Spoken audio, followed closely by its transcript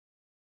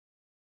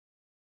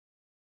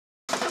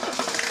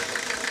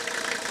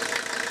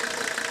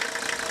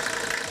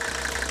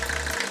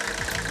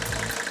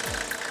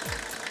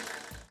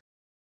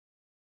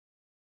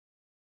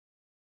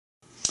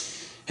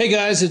Hey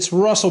guys, it's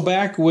Russell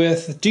back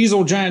with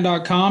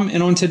DieselGiant.com,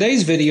 and on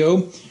today's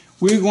video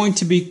we're going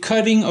to be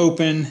cutting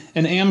open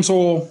an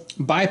Amsoil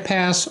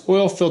bypass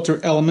oil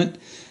filter element.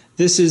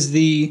 This is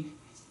the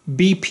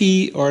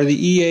BP or the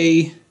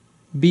EA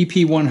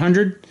BP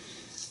 100.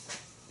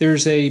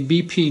 There's a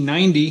BP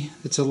 90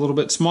 that's a little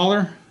bit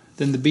smaller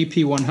than the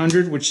BP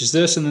 100, which is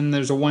this, and then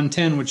there's a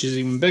 110 which is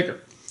even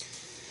bigger.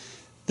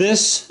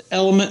 This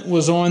element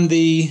was on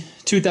the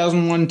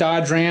 2001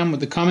 Dodge Ram with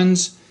the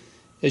Cummins,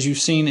 as you've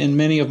seen in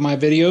many of my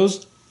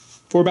videos,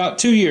 for about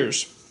 2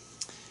 years.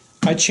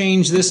 I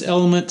change this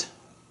element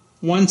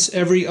once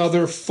every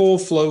other full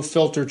flow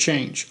filter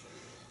change.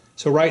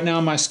 So right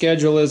now my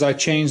schedule is I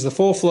change the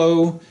full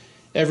flow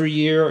every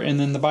year and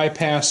then the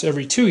bypass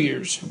every 2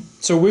 years.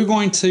 So we're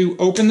going to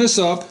open this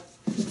up.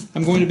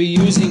 I'm going to be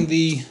using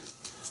the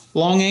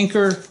Long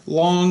Acre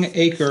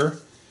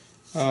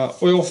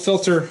oil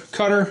filter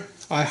cutter.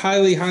 I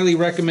highly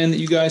recommend that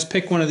you guys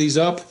pick one of these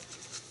up.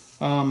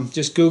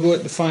 Just Google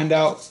it to find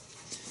out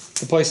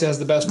the place that has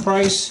the best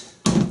price,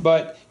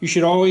 but you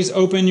should always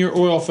open your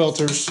oil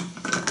filters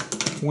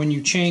when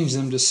you change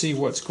them to see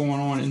what's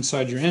going on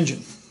inside your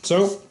engine.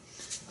 So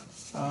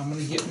I'm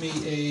going to get me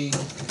a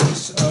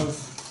piece of,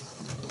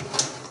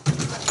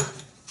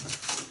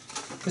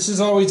 this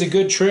is always a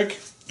good trick.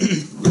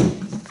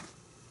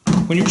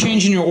 When you're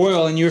changing your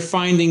oil and you're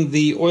finding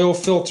the oil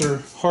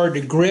filter hard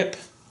to grip,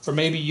 or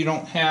maybe you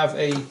don't have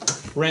a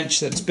wrench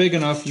that's big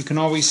enough, you can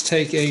always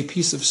take a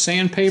piece of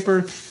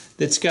sandpaper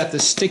that's got the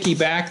sticky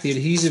back, the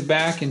adhesive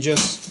back, and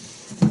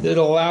just, it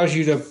allows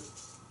you to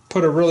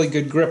put a really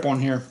good grip on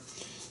here.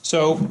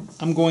 So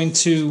I'm going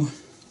to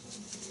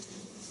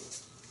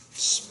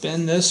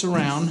spin this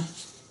around.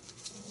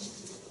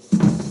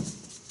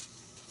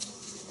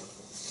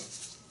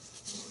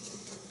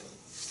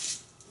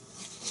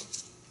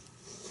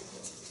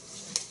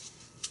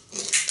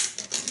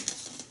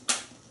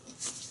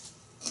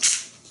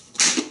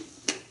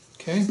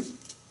 Okay,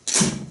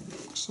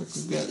 looks like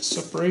we've got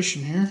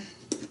separation here.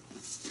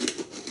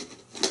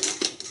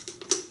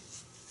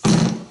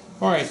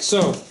 Alright,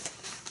 so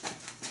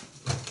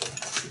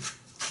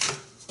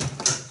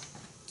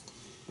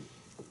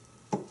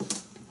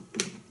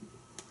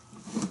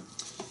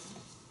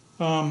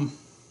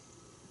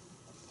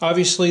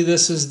obviously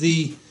this is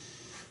the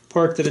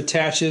part that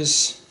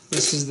attaches.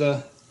 This is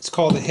it's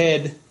called the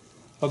head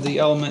of the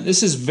element.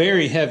 This is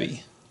very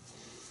heavy.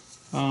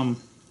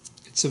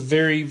 It's a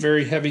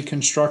very heavy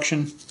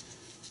construction.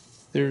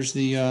 There's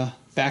the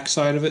back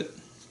side of it.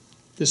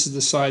 This is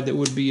the side that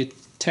would be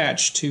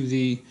attached to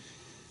the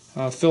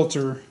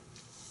filter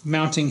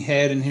mounting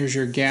head, and here's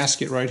your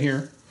gasket right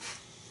here.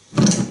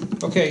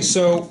 Okay,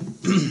 so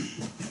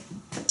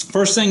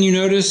first thing you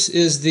notice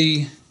is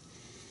the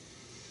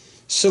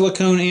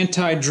silicone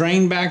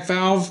anti-drain back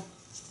valve.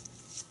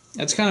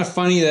 That's kind of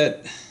funny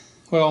that,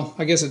 well,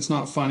 I guess it's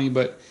not funny,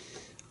 but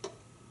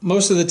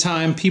most of the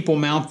time people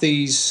mount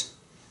these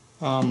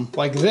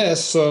like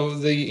this, so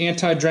the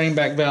anti-drain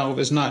back valve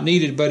is not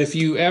needed. But if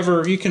you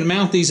can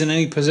mount these in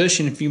any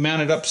position. If you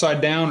mount it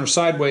upside down or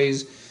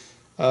sideways,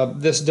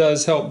 this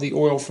does help the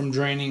oil from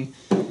draining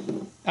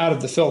out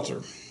of the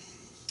filter.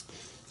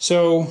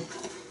 So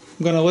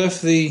I'm going to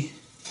lift the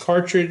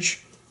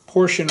cartridge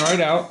portion right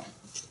out,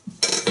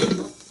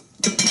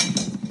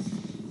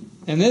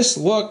 and this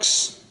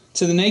looks,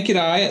 to the naked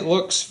eye, it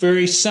looks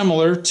very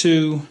similar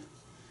to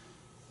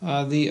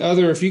the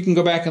other. If you can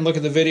go back and look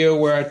at the video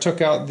where I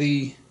took out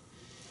the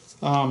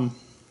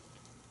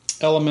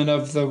element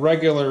of the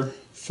regular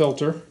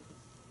filter.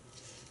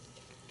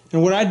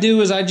 And what I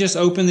do is I just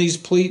open these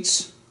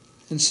pleats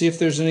and see if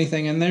there's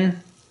anything in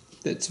there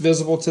that's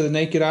visible to the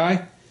naked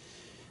eye.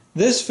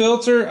 This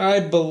filter, I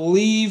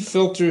believe,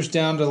 filters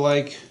down to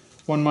like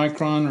 1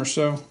 micron or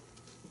so.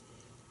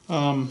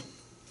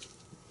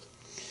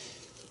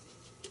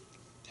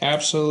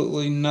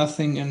 Absolutely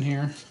nothing in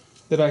here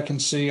that I can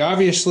see.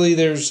 Obviously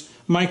there's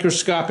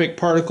microscopic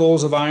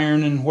particles of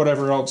iron and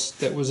whatever else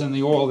that was in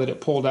the oil that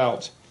it pulled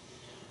out.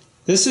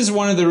 This is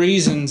one of the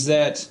reasons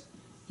that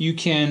you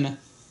can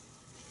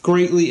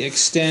greatly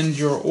extend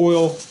your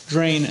oil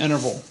drain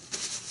interval.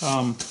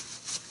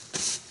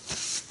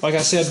 Like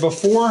I said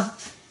before,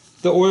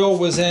 the oil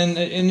was in,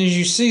 and as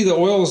you see, the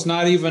oil is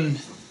not even,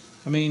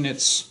 I mean,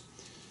 it's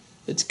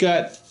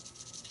got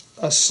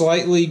a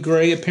slightly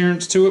gray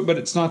appearance to it, but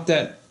it's not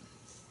that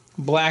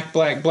black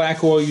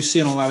oil you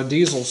see in a lot of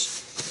diesels.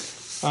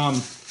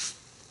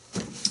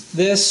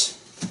 This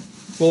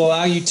will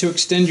allow you to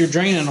extend your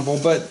drain interval,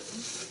 but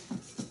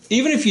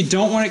even if you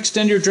don't want to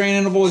extend your drain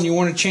interval and you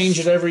want to change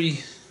it every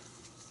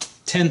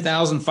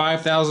 10,000,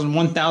 5,000,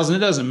 1,000, it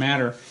doesn't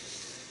matter.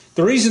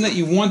 The reason that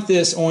you want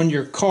this on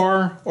your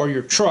car or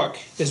your truck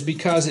is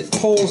because it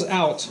pulls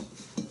out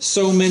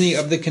so many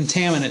of the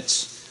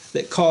contaminants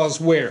that cause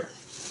wear.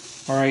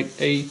 Alright,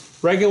 a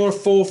regular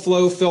full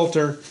flow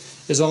filter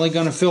is only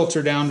going to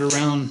filter down to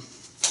around,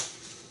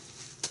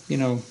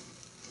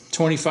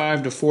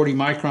 25 to 40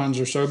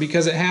 microns or so,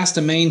 because it has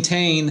to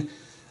maintain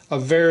a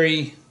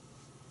very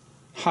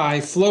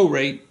high flow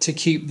rate to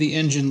keep the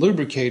engine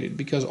lubricated,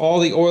 because all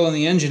the oil in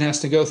the engine has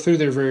to go through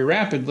there very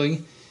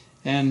rapidly,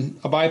 and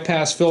a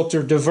bypass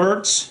filter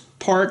diverts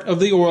part of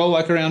the oil,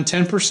 like around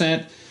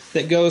 10%,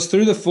 that goes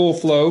through the full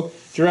flow,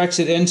 directs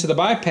it into the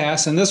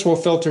bypass, and this will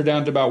filter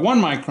down to about 1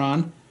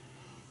 micron.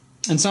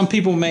 And some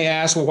people may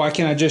ask, well, why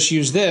can't I just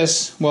use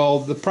this? Well,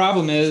 the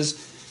problem is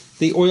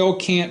the oil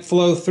can't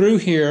flow through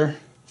here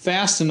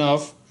fast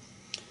enough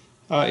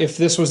if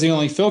this was the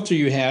only filter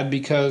you had,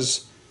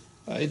 because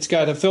it's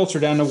got to filter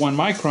down to 1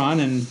 micron,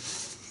 and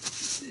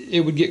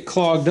it would get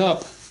clogged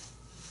up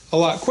a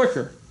lot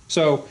quicker.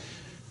 So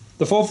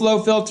the full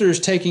flow filter is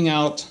taking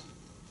out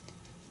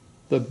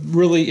the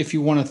really, if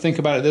you want to think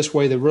about it this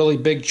way, the really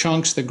big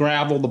chunks, the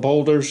gravel, the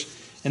boulders,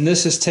 and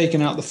this is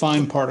taking out the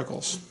fine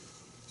particles.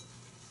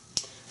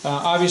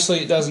 Obviously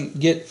it doesn't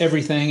get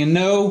everything, and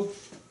no,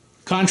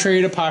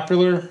 contrary to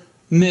popular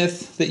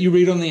myth that you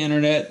read on the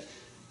internet,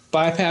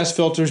 bypass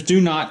filters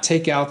do not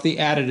take out the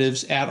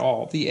additives at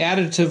all. The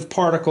additive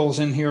particles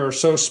in here are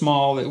so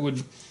small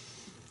that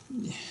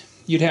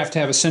you'd have to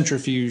have a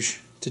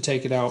centrifuge to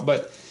take it out.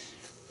 But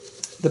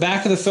the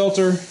back of the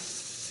filter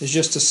is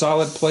just a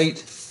solid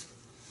plate.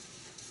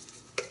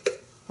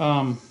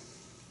 Now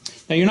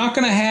you're not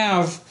going to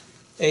have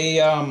a,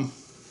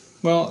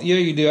 well, yeah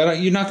you do.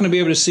 You're not going to be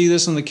able to see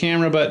this on the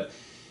camera, but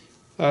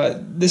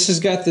this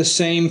has got the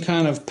same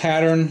kind of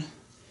pattern.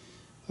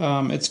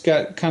 It's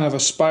got kind of a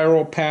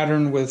spiral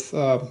pattern with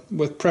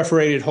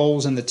perforated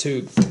holes in the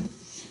tube.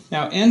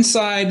 Now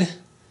inside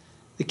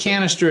the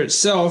canister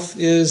itself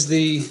is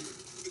the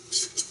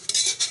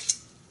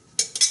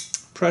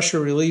pressure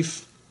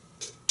relief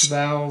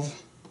valve,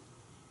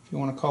 if you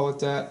want to call it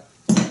that.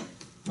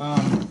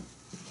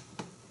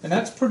 And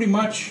that's pretty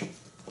much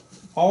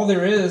all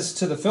there is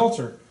to the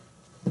filter.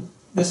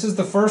 This is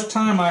the first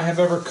time I have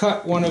ever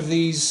cut one of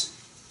these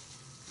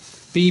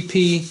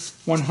BP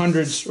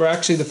 100s, or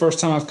actually the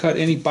first time I've cut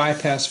any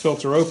bypass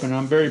filter open.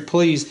 I'm very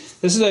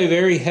pleased. This is a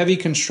very heavy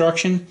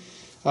construction.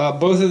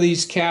 Both of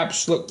these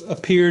caps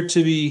appear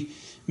to be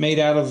made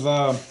out of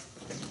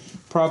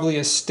probably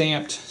a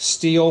stamped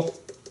steel.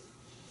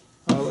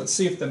 Let's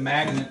see if the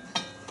magnet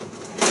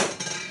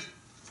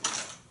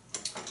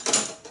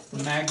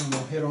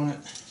will hit on it.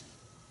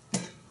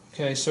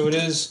 Okay, so it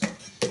is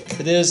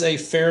a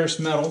ferrous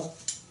metal.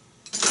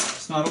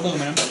 It's not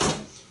aluminum.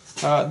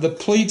 The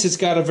pleats, it's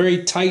got a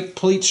very tight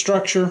pleat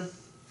structure.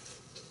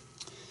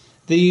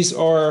 These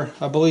are,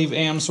 I believe,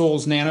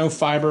 Amsoil's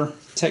nanofiber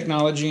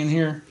technology in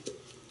here.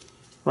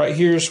 Right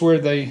here is where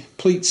the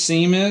pleat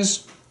seam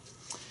is.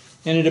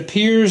 And it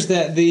appears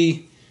that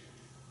the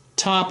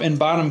top and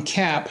bottom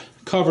cap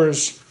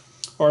covers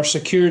are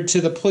secured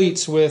to the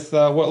pleats with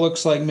what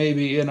looks like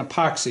maybe an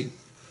epoxy.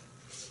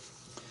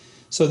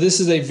 So this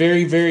is a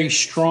very, very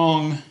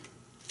strong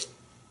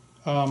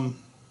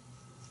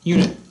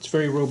unit. It's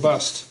very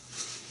robust.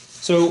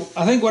 So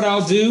I think what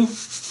I'll do,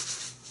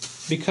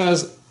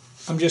 because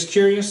I'm just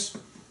curious,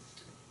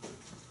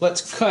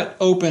 let's cut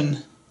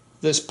open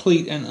this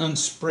pleat and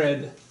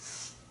unspread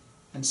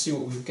and see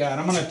what we've got.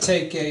 I'm going to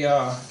take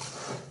a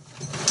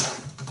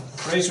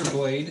razor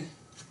blade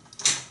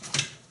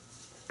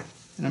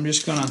and I'm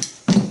just going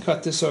to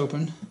cut this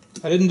open.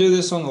 I didn't do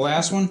this on the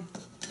last one,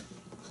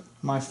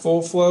 my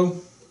full flow.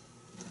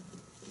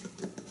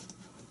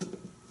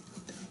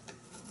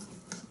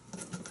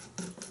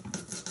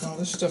 Oh,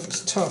 this stuff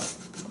is tough.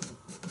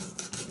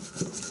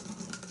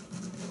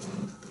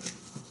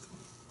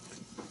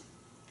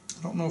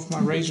 I don't know if my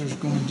razor is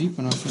going deep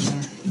enough in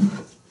there.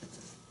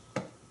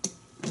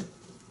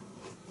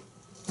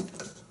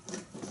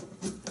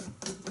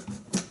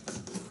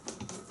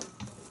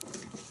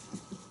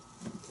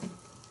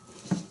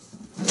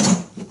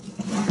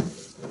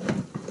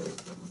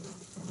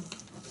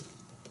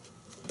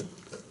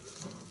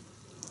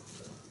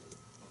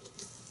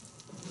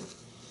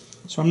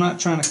 So I'm not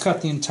trying to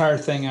cut the entire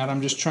thing out,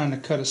 I'm just trying to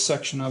cut a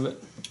section of it.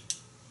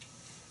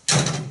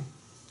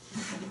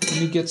 Let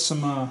me get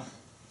some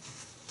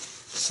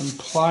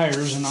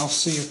pliers and I'll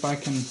see if I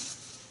can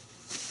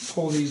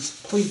pull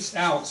these pleats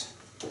out.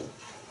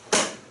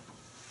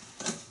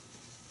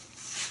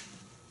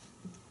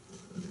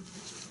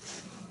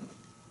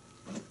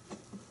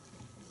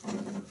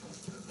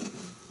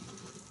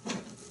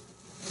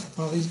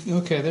 Oh, these,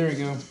 okay, there we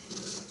go.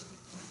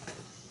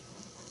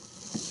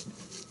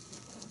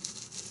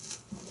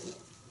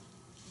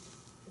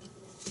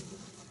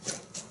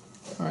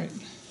 All right.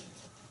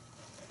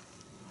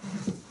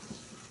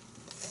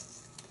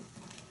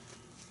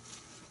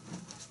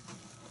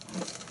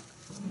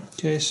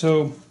 Okay,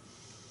 so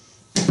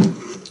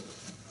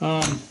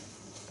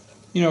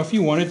you know, if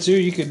you wanted to,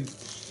 you could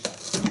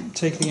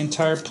take the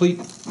entire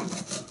pleat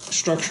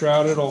structure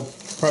out. It'll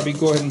probably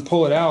go ahead and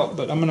pull it out,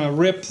 but I'm going to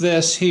rip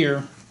this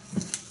here.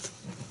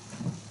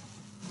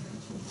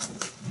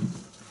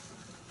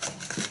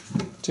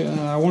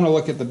 I want to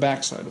look at the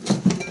back side of it.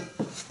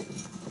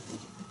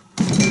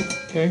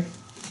 Okay,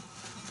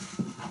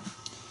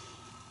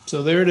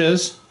 so there it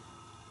is,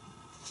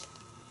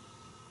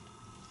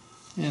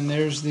 and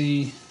there's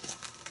the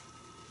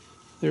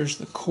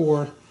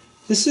core.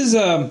 This is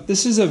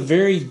a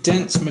very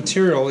dense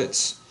material.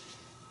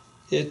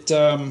 It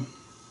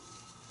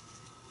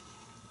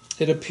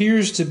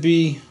appears to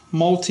be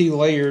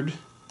multi-layered.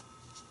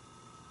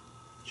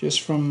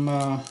 Just from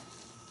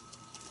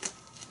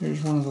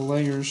here's one of the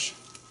layers,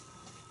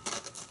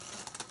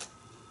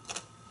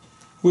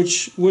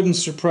 which wouldn't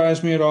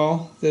surprise me at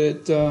all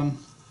that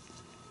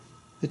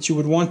that you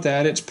would want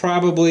that. It's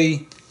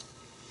probably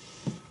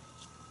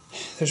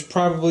there's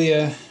probably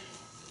a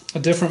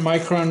different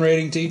micron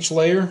rating to each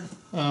layer.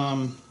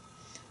 I'm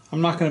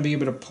not going to be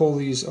able to pull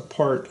these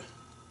apart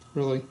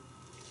really,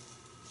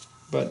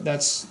 but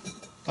that's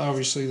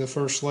obviously the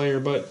first layer.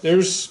 But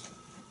there's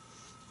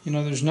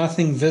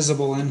nothing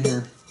visible in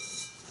here.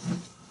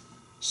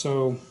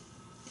 So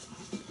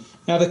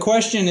now the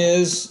question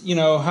is,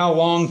 how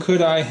long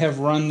could I have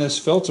run this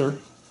filter?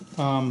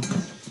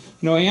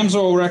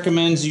 Amsoil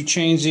recommends you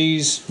change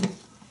these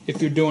if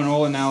you're doing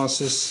oil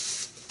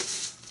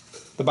analysis,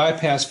 the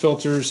bypass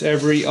filters,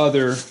 every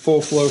other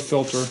full flow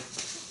filter.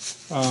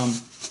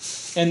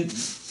 And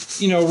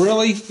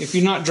really, if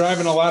you're not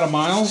driving a lot of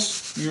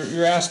miles,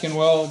 you're asking,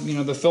 well,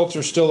 the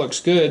filter still looks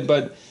good,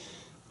 but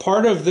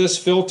part of this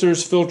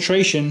filter's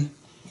filtration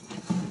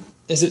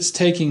is it's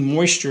taking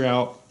moisture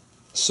out.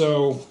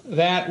 So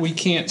that we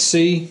can't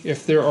see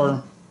if there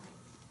are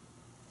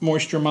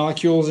moisture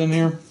molecules in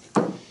here.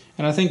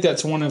 And I think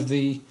that's one of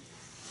the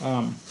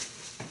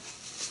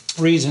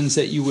reasons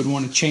that you would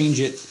want to change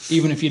it,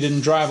 even if you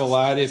didn't drive a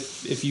lot,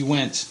 if you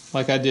went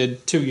like I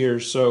did 2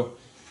 years. So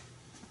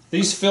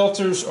these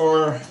filters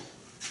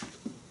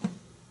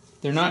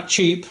they're not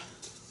cheap.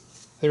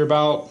 They're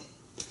about,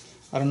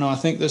 I don't know, I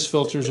think this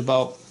filter is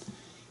about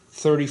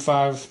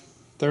 35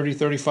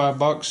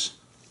 bucks.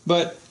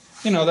 But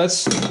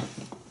that's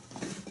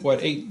what,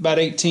 about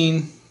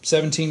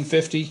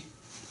 $17.50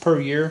 per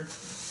year.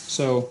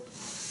 So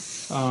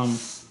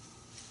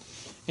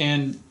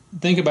and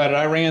think about it,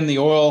 I ran the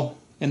oil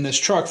in this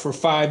truck for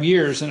 5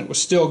 years and it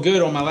was still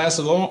good. On my last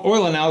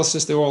oil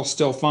analysis, the oil's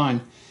still fine.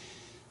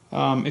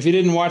 If you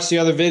didn't watch the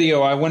other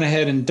video, I went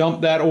ahead and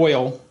dumped that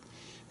oil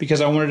because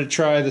I wanted to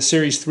try the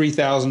Series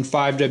 3000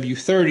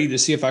 5W30 to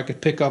see if I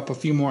could pick up a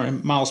few more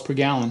miles per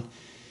gallon.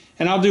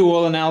 And I'll do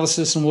oil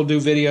analysis and we'll do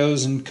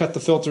videos and cut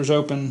the filters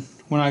open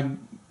when I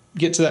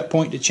get to that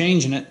point to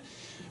changing it.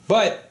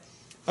 But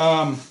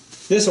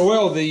this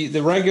oil,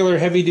 the regular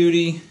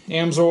heavy-duty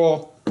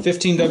Amsoil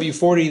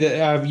 15W40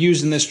 that I've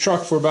used in this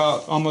truck for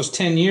about almost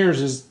 10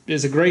 years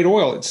is a great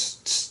oil.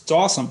 It's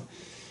awesome.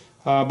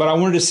 But I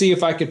wanted to see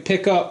if I could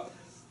pick up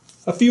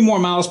a few more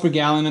miles per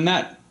gallon, and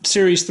that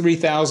Series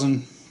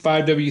 3000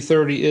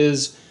 5W30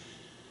 is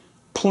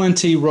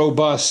plenty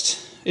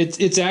robust.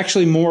 It's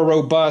actually more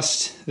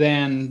robust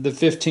than the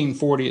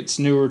 1540. It's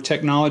newer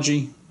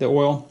technology, the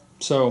oil.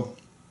 So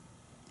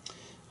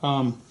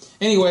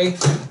anyway,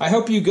 I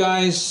hope you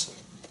guys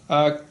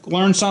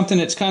learned something.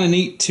 It's kind of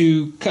neat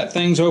to cut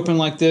things open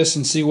like this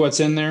and see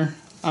what's in there.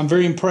 I'm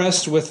very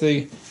impressed with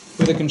the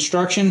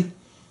construction.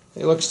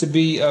 It looks to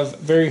be of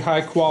very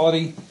high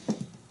quality,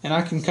 and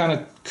I could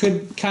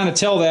kind of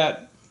tell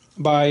that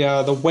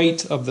by the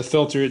weight of the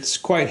filter. It's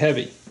quite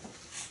heavy.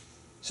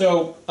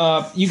 So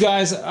you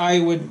guys, I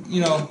would,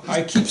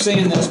 I keep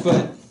saying this,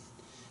 but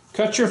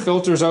cut your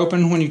filters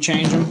open when you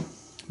change them,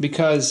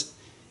 because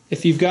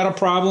if you've got a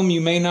problem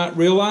you may not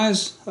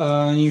realize,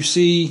 and you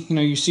see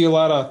a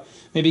lot of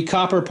maybe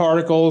copper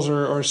particles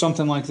or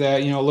something like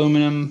that,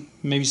 aluminum,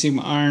 maybe some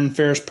iron,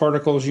 ferrous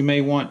particles, you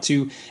may want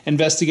to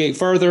investigate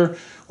further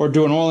or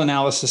do an oil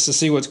analysis to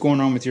see what's going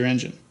on with your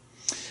engine.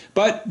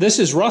 But this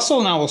is Russell,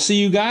 and I will see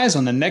you guys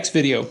on the next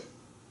video.